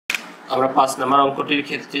আমরা 5 নম্বর অঙ্কটির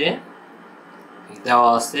ক্ষেত্রে দেওয়া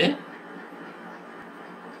আছে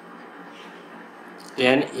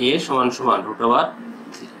tan a সমান সমান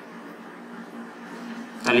 √3।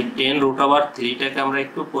 তাহলে 10 √3 টাকে আমরা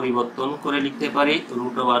একটু পরিবর্তন করে লিখতে পারি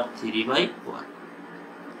 √3/1।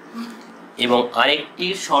 এবং আরেকটি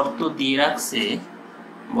শর্ত দিয়ে রাখছে,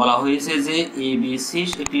 বলা হয়েছে যে ABC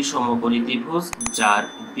একটি সমকোণী ত্রিভুজ যার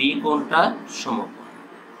B কোণটা সমকোণ।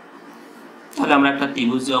 তাহলে আমরা একটা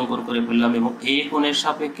ত্রিভুজ অঙ্কন করে ফেললাম এবং A কোণের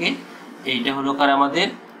সাপেক্ষে এইটা হলো কার আমাদের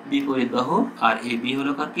বিপরীত বাহু, আর AB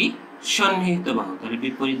হলো কার কি সন্নিহিত বাহু। তাহলে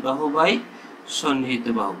বিপরীত বাহু বাই সন্নিহিত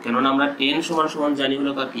বাহু, কেননা আমরা 10 সমান সমান জানি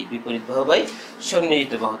হলো কার কি বিপরীত বাহু বাই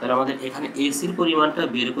সন্নিহিত বাহু। তাহলে আমাদের এখানে AC এর পরিমাণটা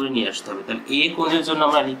বের করে নিয়ে আসতে হবে। তাহলে A কোণের জন্য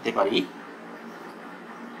আমরা লিখতে পারি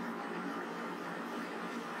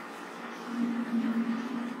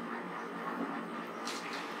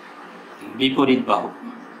বিপরীত বাহু,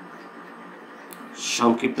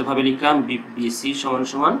 সংক্ষিপ্তভাবে লিখলাম BC সমান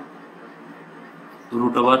সমান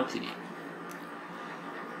 √3।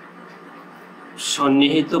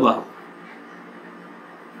 সন্নিহিত বাহু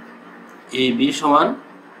AB সমান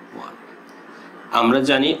 1। আমরা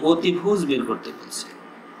জানি অতিভুজ বের করতে বলছে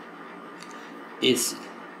AC।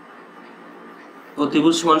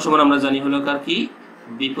 অতিভুজ সমান সমান আমরা জানি হলো কার কি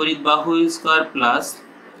বিপরীত বাহু স্কয়ার প্লাস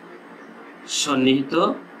সন্নিহিত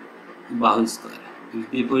বাহু স্কয়ার।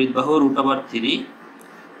 বিপরীত বাহু √3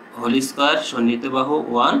 হোল স্কয়ার, সন্নিহিত বাহু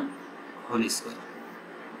 1 হোল স্কয়ার,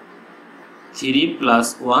 3 +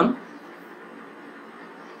 1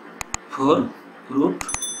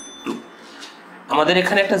 4√2। আমাদের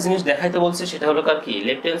এখানে একটা জিনিস দেখাইতে বলছে, সেটা হলো কার কি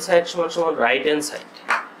লেফট হ্যান্ড সাইড সমান সমান right hand side.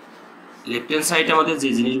 Left hand সাইডে আমাদের যে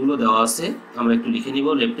জিনিসগুলো দেওয়া আছে আমরা একটু লিখে নিব।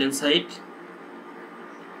 Left hand side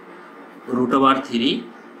 √3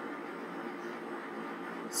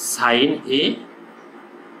 sin A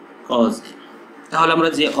cos A। তাহলে আমরা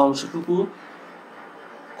যে অংশটুকু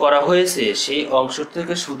করা হয়েছে সেই অংশ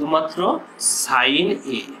থেকে শুধুমাত্র sin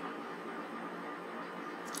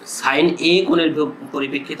A কোণের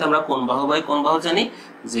পরিপ্রেক্ষিতে আমরা কোণ বাহু বাই কোণ বাহু জানি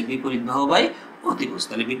যে বিপরীত বাহু বাই অতিভুজ।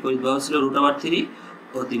 তাহলে বিপরীত বাহু ছিল √3,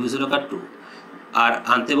 অতিভুজ হলো কার 2, আর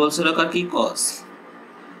আনতে বলছিল কার কি cos।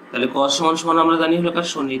 তাহলে cos সমান সমান আমরা জানি হলো কার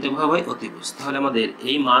সন্নিহিত বাহু বাই অতিভুজ। তাহলে আমাদের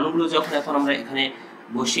এই মানগুলো যখন এখন আমরা এখানে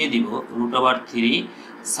বসিয়ে দিব, √3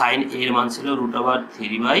 sin A এর মান ছিল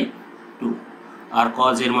 √3/2 আর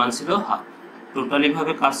cos এর মান ছিল হাফ। টোটালি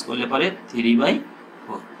ভাবে কাজ করলে পারে 3/4,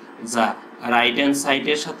 যা রাইট হ্যান্ড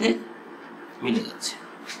সাইডের সাথে মিলে যাচ্ছে।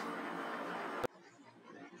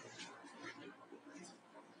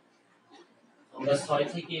 আমরা 6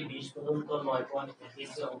 থেকে 20 পর্যন্ত 9 পয়েন্ট এর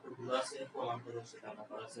যে অঙ্কগুলো আছে প্রমাণ করে সেটা আমরা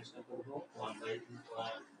করার চেষ্টা করব।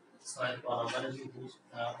 1/6 নম্বরে যে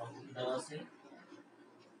অঙ্কটি দেওয়া আছে,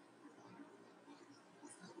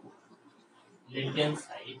 left hand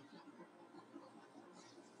side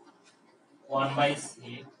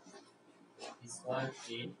 1/6 square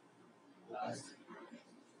A plus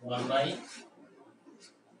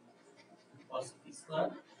 1/cos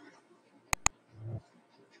square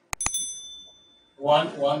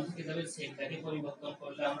 1 থেকে যাবে সেটাকে পরিবর্তন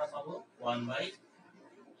করলে আমরা পাবো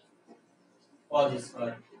 1/cos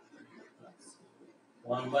square plus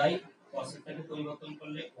 1/cos টাকে পরিবর্তন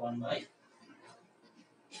করলে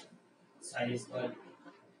 1/sin square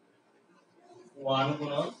 1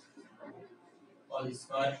 গুণন cos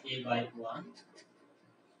square A/1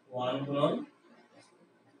 1 গুণন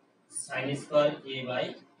sin square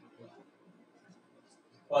A/1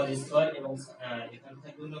 cos square এবং এখানে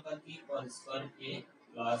থাকবে হলো কি cos square A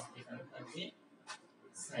প্লাস এখানে থাকবে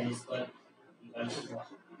sin square equal to 1।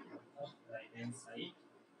 Right hand side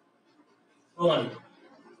প্রমাণিত।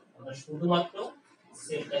 আমরা শুধুমাত্র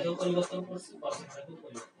সেটটাকে পরিবর্তন করছি, cosটাকে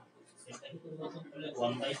পরিবর্তন করছি। সেটটাকে পরিবর্তন করলে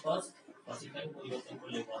 1/cos, cosটাকে পরিবর্তন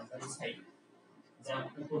করলে 1/sin। যা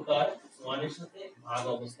উপকার 1 এর সাথে ভাগ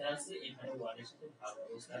অবস্থায় আছে, এখানে 1 এর সাথে ভাগ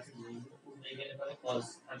অবস্থায় আছে। যেগুলো পূর্বে গেলে পরে cos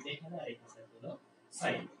থাকবে এখানে, আর এখানে থাকবে হলো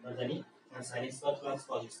sin। আমরা জানি sin square plus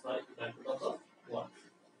cos square equal to কত 1।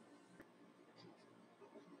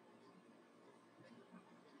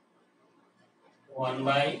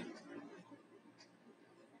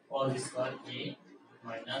 1/cos square A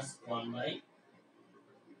minus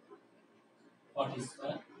 1/cot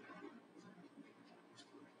square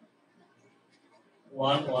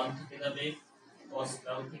 1 থেকে যাবে, cos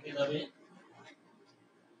টাও থেকে যাবে,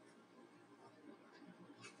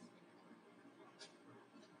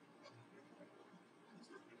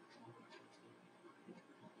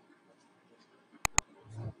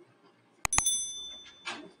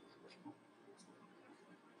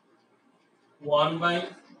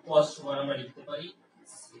 1/cos সমান আমরা লিখতে পারি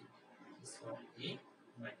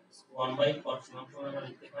 1/cot সমান আমরা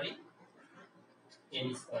লিখতে পারি n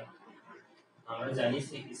স্কয়ার আমরা জানি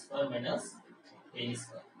sec square minus n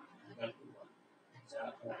square equal to 1 যা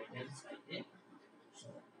রাইট হ্যান্ড সাইডে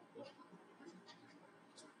সমান।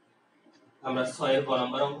 আমরা 6 এর ক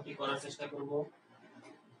নাম্বার অঙ্কটি করার চেষ্টা করব।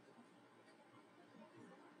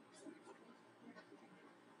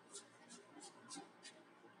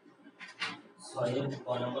 6 এর ক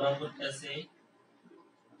নাম্বার অঙ্কটি আছে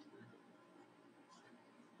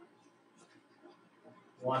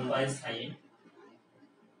 1/sin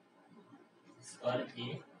square a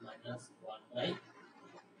minus 1/n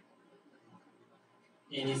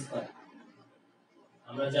square.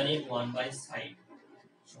 আমরা জানি 1/sin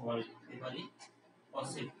সমান লিখতে পারি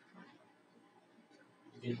cosec,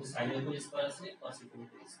 যেহেতু sin এর উপর স্কয়ার আছে cosec এর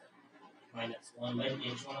উপর স্কয়ার, মাইনাস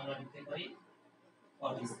 1/n সমান আমরা লিখতে পারি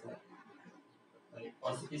cot স্কয়ার। তাহলে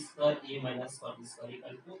cosec square a minus cot square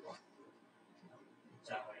equal to 1,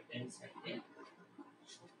 যা রাইট হ্যান্ড সাইডে।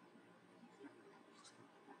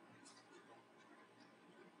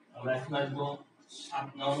 আমরা এখন আসবো 7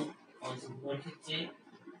 নং অঙ্কের ক্ষেত্রে।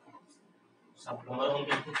 7 নম্বর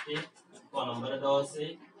অঙ্কের ক্ষেত্রে ক নম্বরে দেওয়া আছে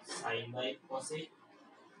sin by cosec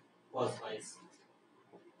cos by sec।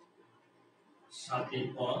 7 এর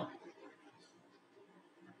ক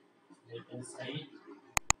left hand side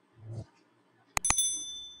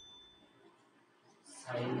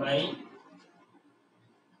sin by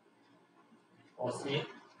cosec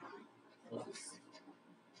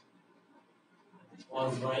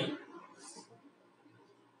cos by,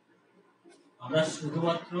 আমরা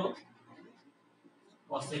শুধুমাত্র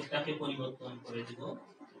cosecটাকে পরিবর্তন করে দেব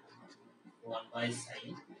 1/sin,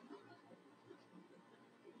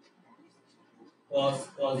 cos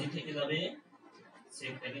ই থেকে যাবে,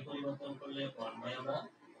 secটাকে পরিবর্তন করলে 1/ আমরা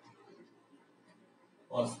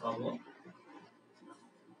cos পাবো,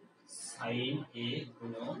 sin a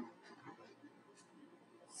গুণন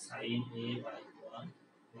sin a by 1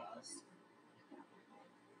 plus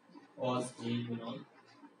cos a গুণন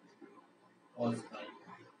cos বাই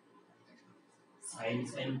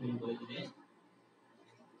sin গুণ করে দিলে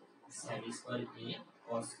sin স্কয়ার a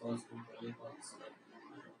cos গুণ করলে cos স্কয়ার।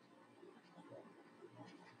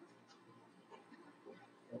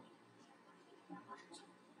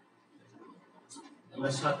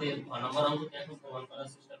 আমরা সাথে ক নম্বর অঙ্কটি এখন প্রমাণ করার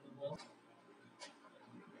চেষ্টা করব।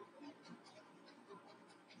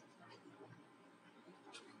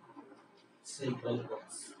 Simple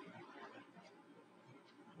cos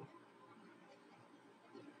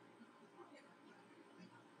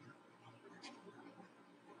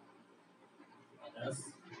minus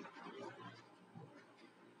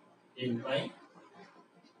n by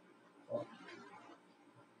cos।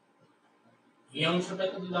 এই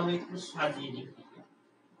অংশটাকে যদি আমরা একটু সাজিয়ে লিখি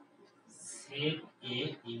sec a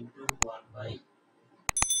into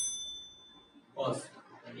 1/cos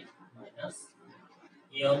minus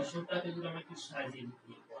এই অংশটাকে যদি আমরা একটু সাজিয়ে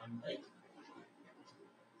লিখি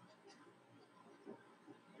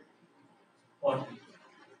 1/cos।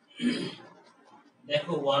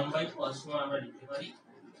 দেখো 1/cos সমান আমরা লিখতে পারি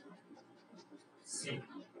sec,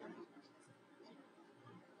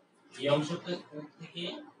 এই অংশটা থেকে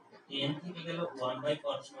tan থেকে গেল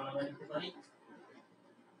 1/cos সমান আমরা লিখতে পারি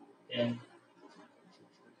tan,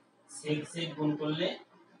 sec গুণ করলে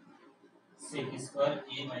sec square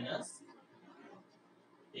a minus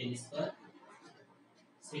n square,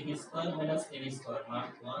 sec square minus n square মান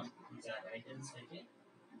 1, যা রাইট হ্যান্ড সাইডে।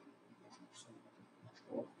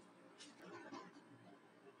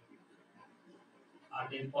 আর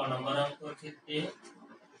এর ক নম্বর অঙ্কের ক্ষেত্রে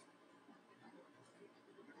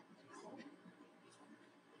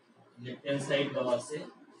লেফট হ্যান্ড সাইড দেওয়া আছে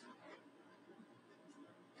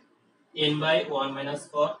n by 1 minus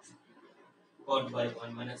cot by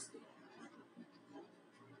 1 minus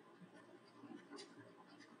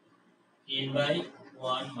n by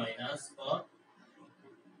 1 minus cot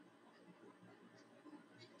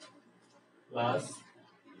plus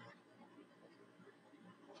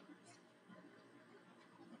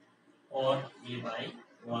cot a by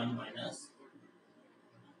 1 minus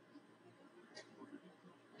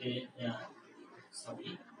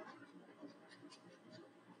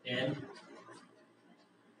tan,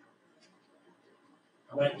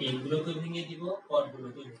 আমরা tan গুলোকে ভেঙে দিব, cot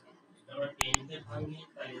গুলোকে ভেঙে দিব। আমরা tan কে ভাঙি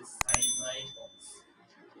তাহলে sin by cos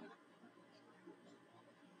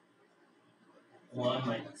 1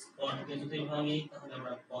 minus cot কে যদি ভাঙি তাহলে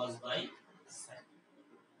আমরা cos বাই sin,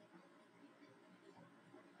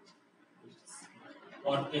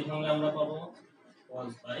 cot কে ভাঙলে আমরা পাবো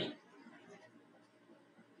cos বাই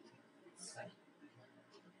sin,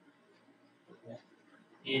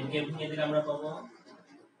 tan কে ভেঙে দিলে আমরা পাবো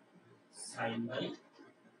sin বাই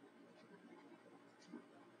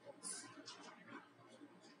cos।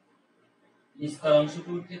 স্কয়ার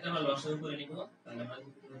অংশটুকু থেকে আমরা লসাগু করে নিব, তাহলে আমরা কি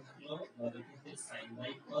থাকলো লবের ক্ষেত্রে sin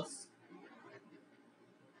বাই cos,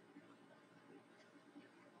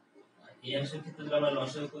 আর এই অংশের ক্ষেত্রে যদি আমরা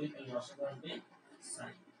লসাগু করি তাহলে লসাগু আসবে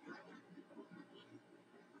sin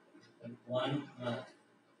 1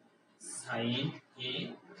 sin a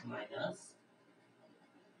minus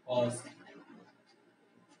cos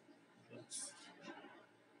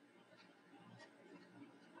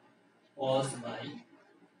cos by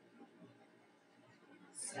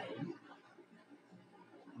sin,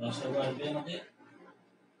 লসাগু আসবে আমাদের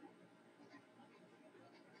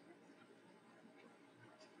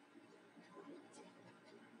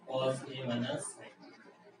cos a minus sin,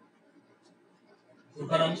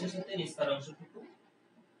 উপর অংশের সাথে নিচের অংশটুকু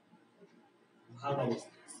ভাগ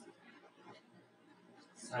অবস্থায় আছে,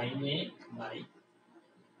 sin a by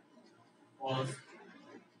cos,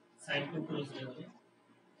 sin two উপরে চলে যাবে,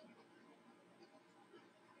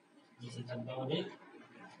 নিচে থাকবে আমাদের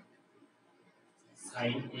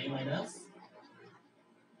sin a minus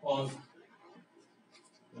cos,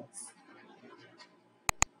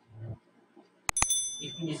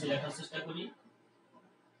 একটু নিচে লেখার চেষ্টা করি,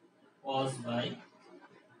 cos by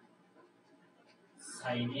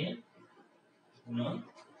sin a গুণন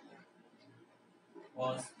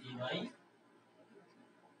cos a by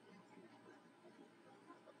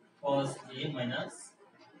cos a minus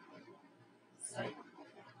sin,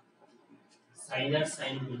 sin R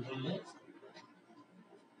sin গুণ করলে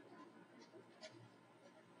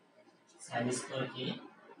sin স্কয়ার a,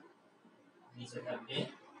 নিচে থাকবে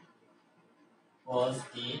cos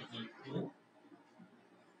a into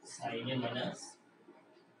sin a minus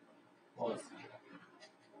cos,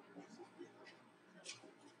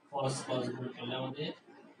 cos cos গুণ করলে আমাদের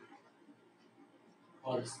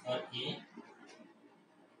cos স্কয়ার a,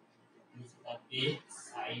 নিচে থাকবে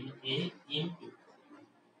sin a into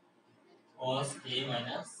cos a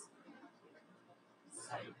minus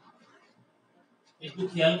sin। একটু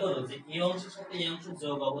খেয়াল করো যে এই অংশের সাথে এই অংশ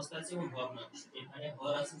যোগ অবস্থা আছে এবং ভগ্নাংশ, এখানে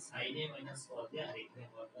হর আছে sin a minus cos a, আর এখানে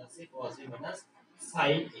হর আছে cos a minus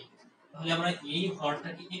sin a, তাহলে আমরা এই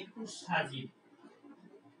হরটাকে একটু সাজিয়ে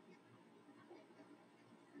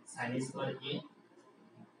sin square a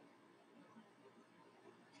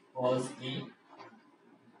cos a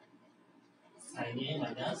sin a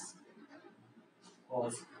minus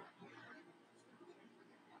cos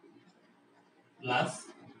plus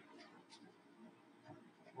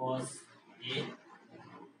cos a,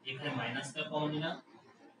 এখানে মাইনাসটা কমন নিলাম,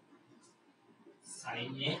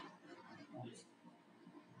 sin a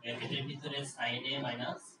ব্র্যাকেটের ভিতরে sin a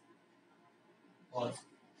minus cos,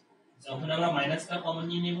 যখন আমরা মাইনাসটা কমন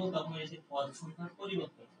নিয়ে নেব তখন এই যে পদ সংখ্যার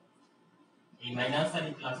পরিবর্তন হবে, এই মাইনাস আর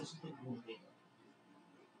এই প্লাসের সাথে গুণ হয়ে যাবে,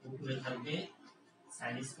 উপরে থাকবে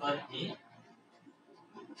sin square a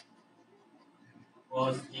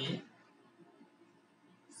cos a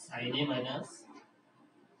sin a minus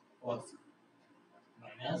cos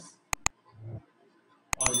minus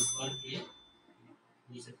cos square a,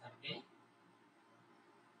 নিচে থাকবে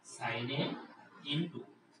sin a into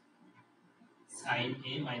sin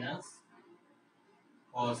a minus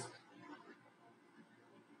cos।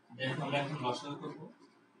 দেখো আমরা এখন লসাগু করব,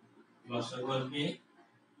 লসাগু আসবে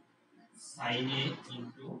sin a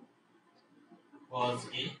into cos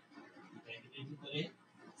a, ব্র্যাকেটের ভিতরে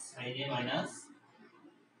sin a minus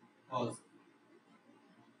cos,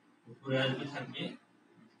 উপরে আসবে থাকবে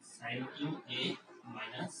sin cube a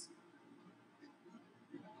minus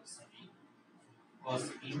cos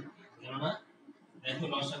cube, কেননা দেখো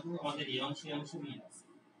লসাগু আমাদের এই অংশ মিল আছে,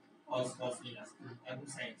 cos cos মিল আছে, এখন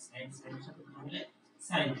sin sin sin এর সাথে গুণ হলে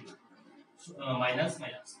sin মাইনাস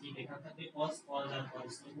মাইনাস কি লেখা থাকবে cos cos আর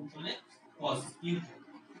cos গুণ করলে cos cube,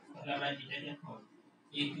 তাহলে আমরা এটাকে এখন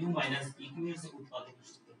a cube minus b cube এর যে উৎপাদক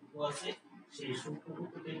সূত্রটুকু আছে সেই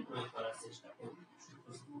সূত্রটুকুতে প্রয়োগ করার চেষ্টা করব,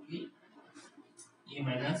 সূত্রটুকু কি a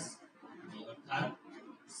minus b অর্থাৎ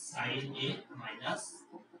sin a minus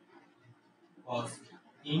cos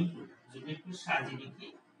into, যদি একটু সাজিয়ে লিখি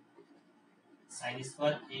sin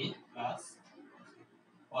square a plus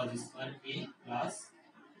cos square a plus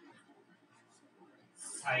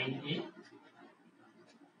sin a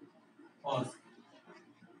cos,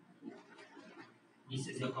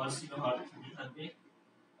 নিচে যে হর ছিল হর থাকবে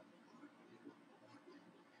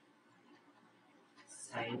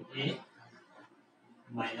sin a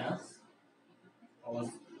minus cos,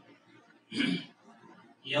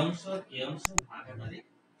 এই অংশ ভাগাকারে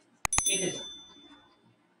কেটে যাবে,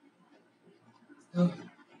 তো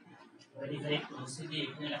এখানে একটু মুছে দিয়ে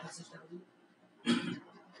এখানে লেখার চেষ্টা করি,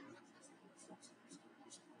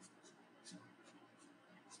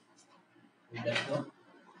 দেখো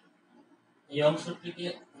এই অংশ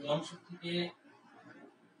থেকে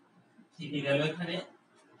থেকে গেল এখানে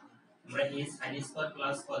আমরা এই sin square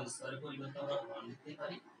plus cos square পরিবর্তে আমরা 1 লিখতে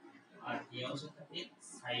পারি আর এই অংশ থেকে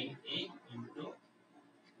sin a ইনটু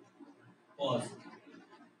cos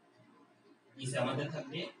নিচে আমাদের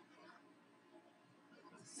থাকবে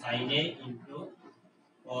sin a ইনটু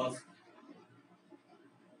cos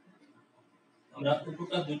আমরা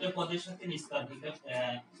উপরটা দুটো পদের সাথে নিষ্কার দিকে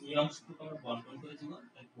এই অংশটুকু আমরা বন্টন করে দিব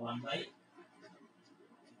 1 by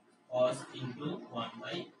cos into 1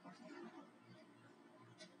 by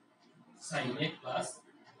sin a plus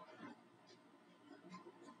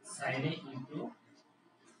sin a into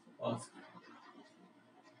cos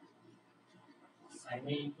sin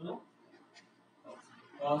a into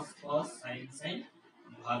cos sin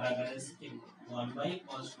ভাগাকারে 1 by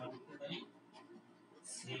cos সমান লিখতে পারি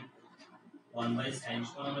 1 বাই sin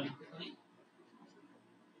সমান আমরা লিখতে পারি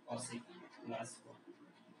cos a প্লাস 1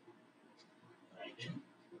 রাইট।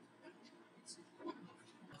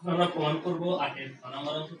 এখন আমরা প্রমাণ করব 8 এর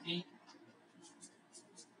নম্বর অঙ্কটি।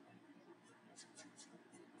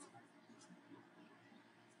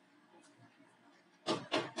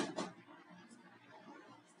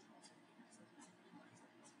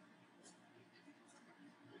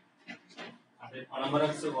 number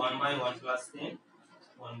আছে 1 by 1 plus 10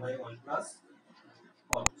 1 by 1 plus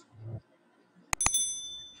 4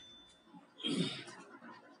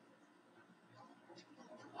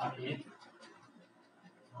 আর এর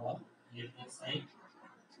left hand side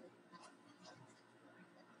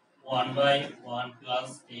 1 by 1 plus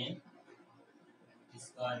 10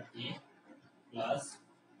 square a plus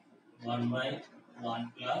 1 by 1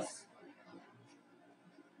 plus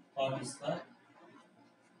 4 square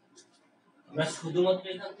আমরা শুধুমাত্র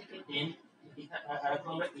এখান থেকে 10 আর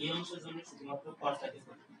আমরা এই অংশের জন্য শুধুমাত্র cosটাকে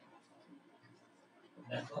করব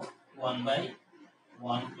দেখো 1 by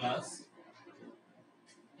 1 plus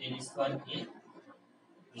 10 square a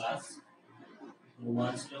plus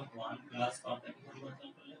 1 ছিল 1 plus cosটাকে পরিবর্তন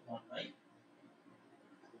করলে 1 by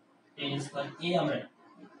 10 square a আমরা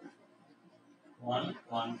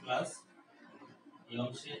 1 plus এই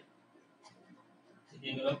অংশে থেকে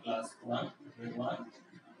গেল প্লাস 1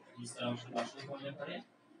 নিচের অংশ লসাগু করলে পরে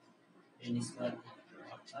 10 স্কয়ার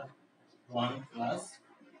অর্থাৎ 1 প্লাস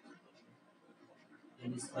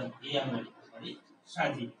 10 স্কয়ার a আমরা লিখতে পারি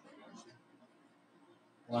সাজিয়ে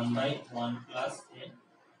 1 বাই 1 প্লাস 10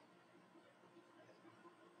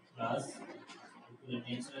 প্লাস উপরে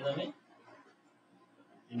 10 চলে যাবে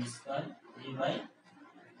 10 square a by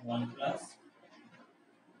 1 plus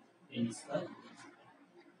 10 square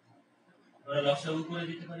আমরা লসাগু করে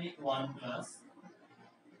দিতে পারি 1 plus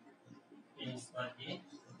 10 square a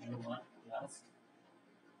 1 plus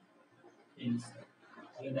 10 square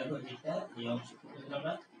তাহলে দেখো এটা এই অংশটুকু যদি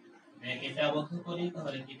আমরা ব্র্যাকেটে আবদ্ধ করি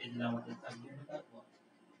তাহলে কেটে দিলে আমাদের থাকবে এটা 1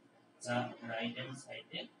 যা রাইট হ্যান্ড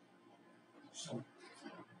সাইডে সমান।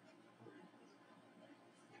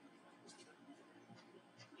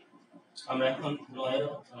 আমরা এখন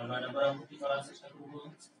 9 নম্বর অঙ্কটি করার চেষ্টা করব।